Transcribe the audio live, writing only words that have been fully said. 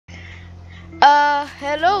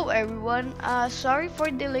Hello everyone. Sorry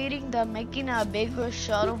for deleting the making a bigger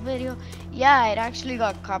shuttle video. Yeah, it actually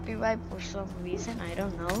got copyright for some reason, I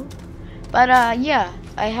don't know. But yeah,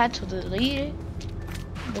 I had to delete it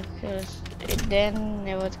because then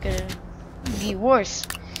it was gonna be worse.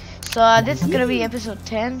 So this is gonna be episode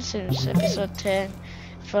 10, since episode 10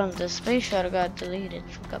 from the space shuttle got deleted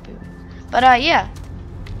for copyright. But yeah,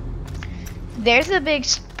 there's a big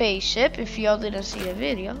spaceship if y'all didn't see the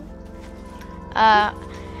video.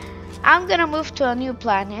 I'm gonna move to a new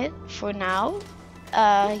planet for now.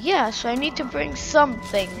 Yeah, so I need to bring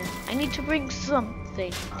something. I need to bring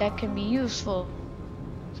something that can be useful.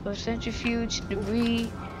 So centrifuge, debris,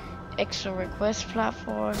 extra request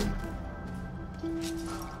platform.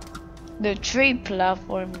 The tree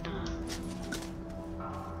platform.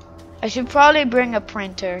 I should probably bring a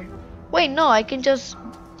printer. Wait, no, I can just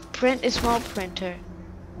print a small printer.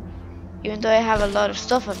 Even though I have a lot of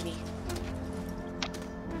stuff on me.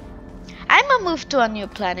 I'ma move to a new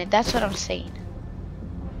planet, that's what I'm saying.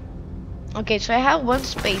 Okay, so I have one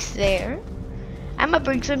space there. I'ma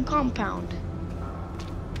bring some compound.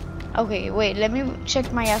 Okay, wait, let me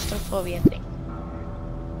check my astrophobia thing.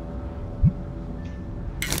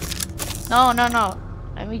 No.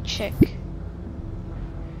 Let me check.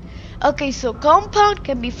 Okay, so compound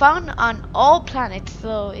can be found on all planets,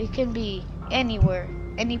 so it can be anywhere.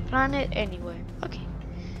 Any planet, anywhere. Okay.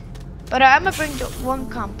 But I'm gonna bring the one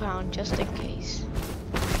compound just in case.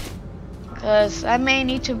 Cause I may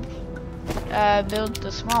need to build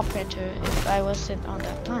the small printer if I wasn't on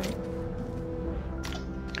that planet.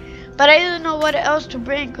 But I don't know what else to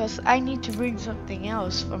bring cause I need to bring something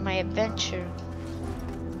else for my adventure.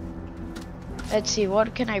 Let's see,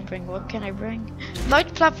 what can I bring? What can I bring?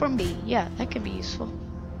 Large platform B, yeah, that can be useful.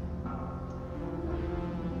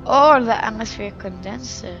 Or the atmosphere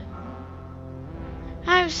condenser.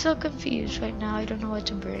 I'm so confused right now, I don't know what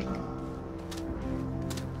to bring.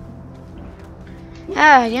 You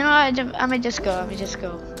know, I'ma just go.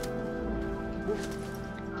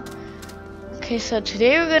 Okay, so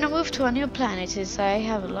today we're gonna move to a new planet since I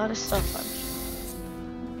have a lot of stuff on me.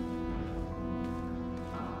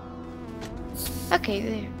 Okay,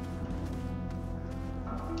 there.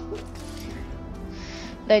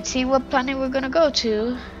 Let's see what planet we're gonna go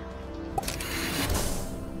to.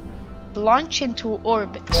 Launch into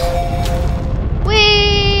orbit.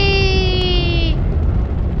 Whee!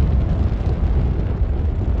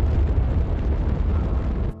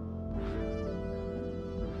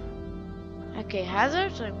 Okay,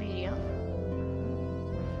 hazards or medium?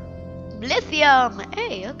 Lithium!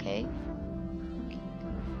 Hey, okay.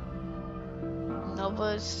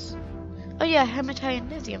 Novas. Oh yeah, hematite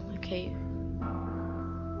and lithium, okay.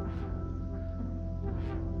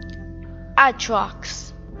 Atrox.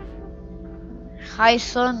 High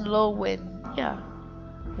sun, low wind. Yeah.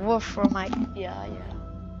 Wolframite. Yeah.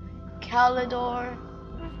 Calidor.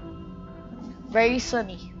 Very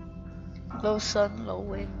sunny. Low sun, low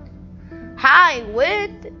wind. High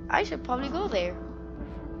wind. I should probably go there.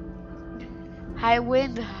 High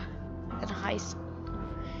wind and high sun.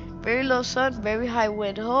 Very low sun, very high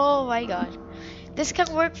wind. Oh my god. This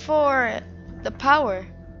can work for the power.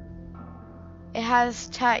 It has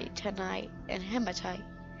titanite and hematite.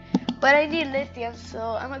 But I need lithium,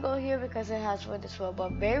 so I'm gonna go here because it has wind as well.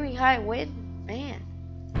 But very high wind, man.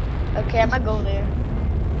 Okay, I'm gonna go there.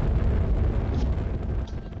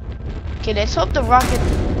 Okay, let's hope the rocket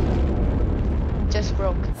just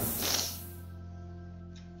broke.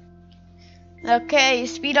 Okay,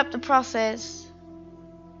 speed up the process.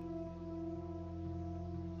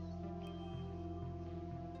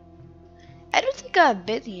 I don't think I've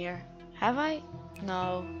been here. Have I?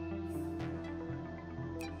 No.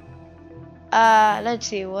 Let's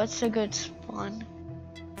see, what's a good spawn?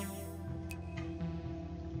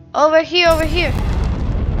 Over here.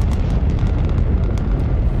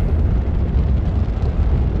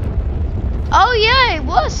 Oh yeah, it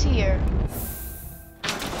was here.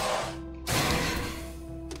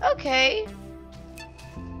 Okay.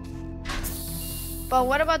 But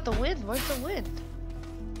what about the wind? Where's the wind?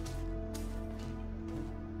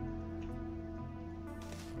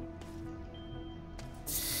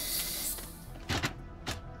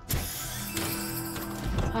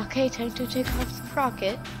 Okay, time to take off the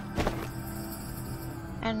rocket.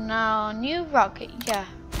 And now, new rocket, yeah.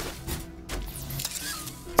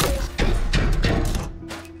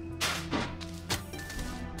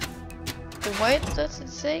 What does it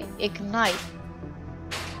say? Ignite.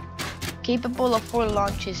 Capable of 4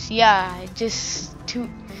 launches. Yeah, it's 2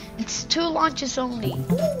 launches only.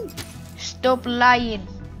 Stop lying.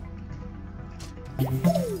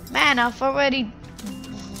 Man, I've already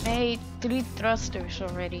made 3 thrusters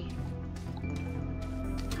already.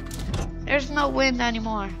 There's no wind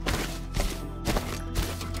anymore.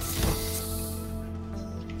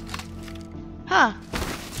 Huh.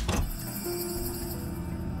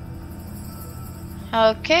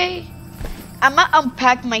 Okay. I'ma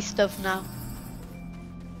unpack my stuff now.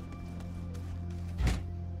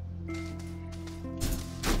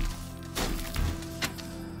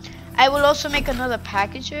 I will also make another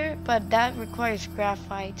packager, but that requires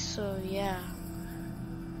graphite, so yeah.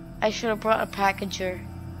 I should have brought a packager.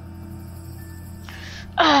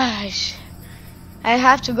 I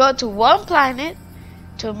have to go to one planet,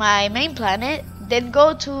 to my main planet, then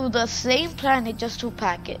go to the same planet just to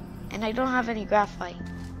pack it. And I don't have any graphite.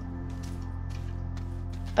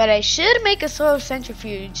 But I should make a soil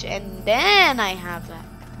centrifuge, and then I have that.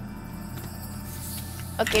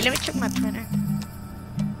 Okay, let me check my printer.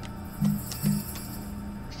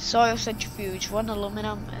 Soil centrifuge, 1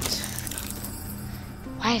 aluminum.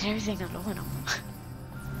 Why is everything aluminum?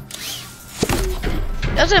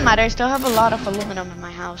 Doesn't matter, I still have a lot of aluminum in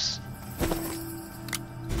my house.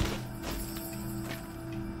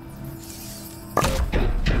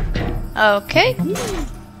 Okay.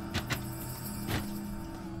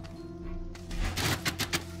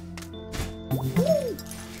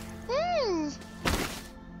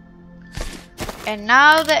 And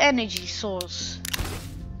now the energy source.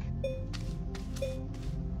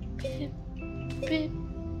 Beep, beep,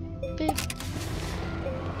 beep.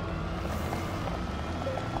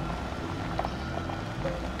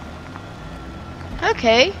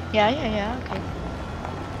 Okay. Yeah, okay.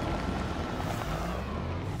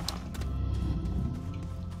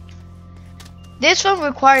 This one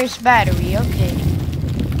requires battery, okay.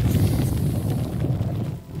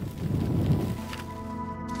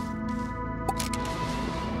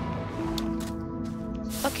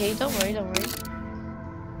 Okay, don't worry.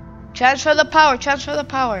 Transfer the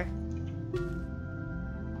power.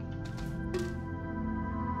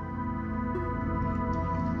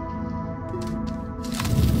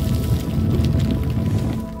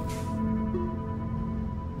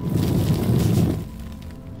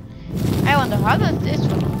 I wonder how does this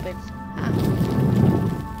one open? Huh.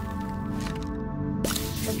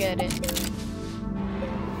 Forget it.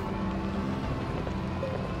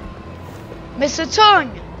 Mr.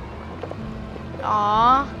 Tongue!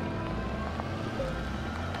 Aww.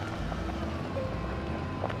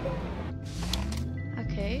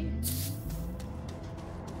 Okay.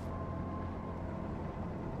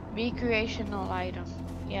 Recreational item.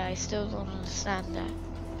 Yeah, I still don't understand that.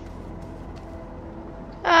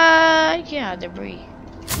 Yeah, debris.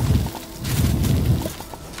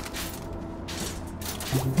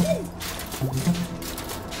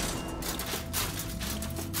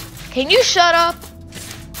 Can you shut up?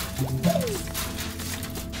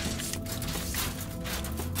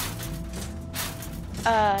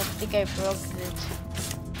 I think I broke it.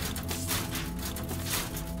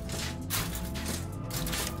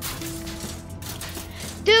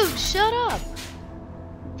 Dude, shut up!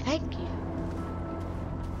 Thank you.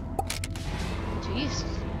 Jeez.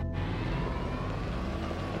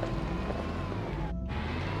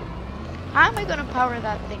 How am I gonna power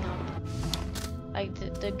that thing up? Like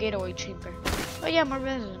the getaway chamber. Oh yeah, more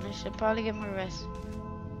resin. I should probably get more resin.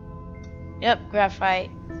 Yep,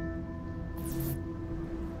 graphite.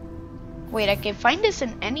 Wait, I can find this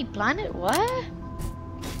in any planet? What?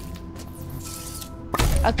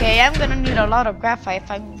 Okay, I'm gonna need a lot of graphite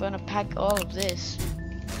if I'm gonna pack all of this.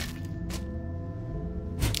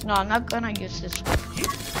 No, I'm not gonna use this one.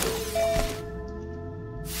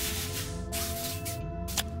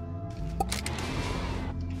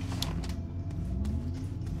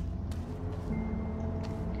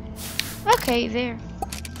 Okay, there.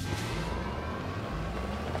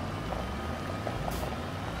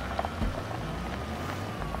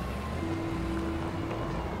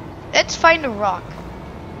 Let's find a rock.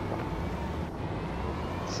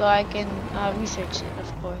 So I can research it,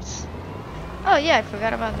 of course. Oh yeah, I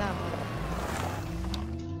forgot about that one.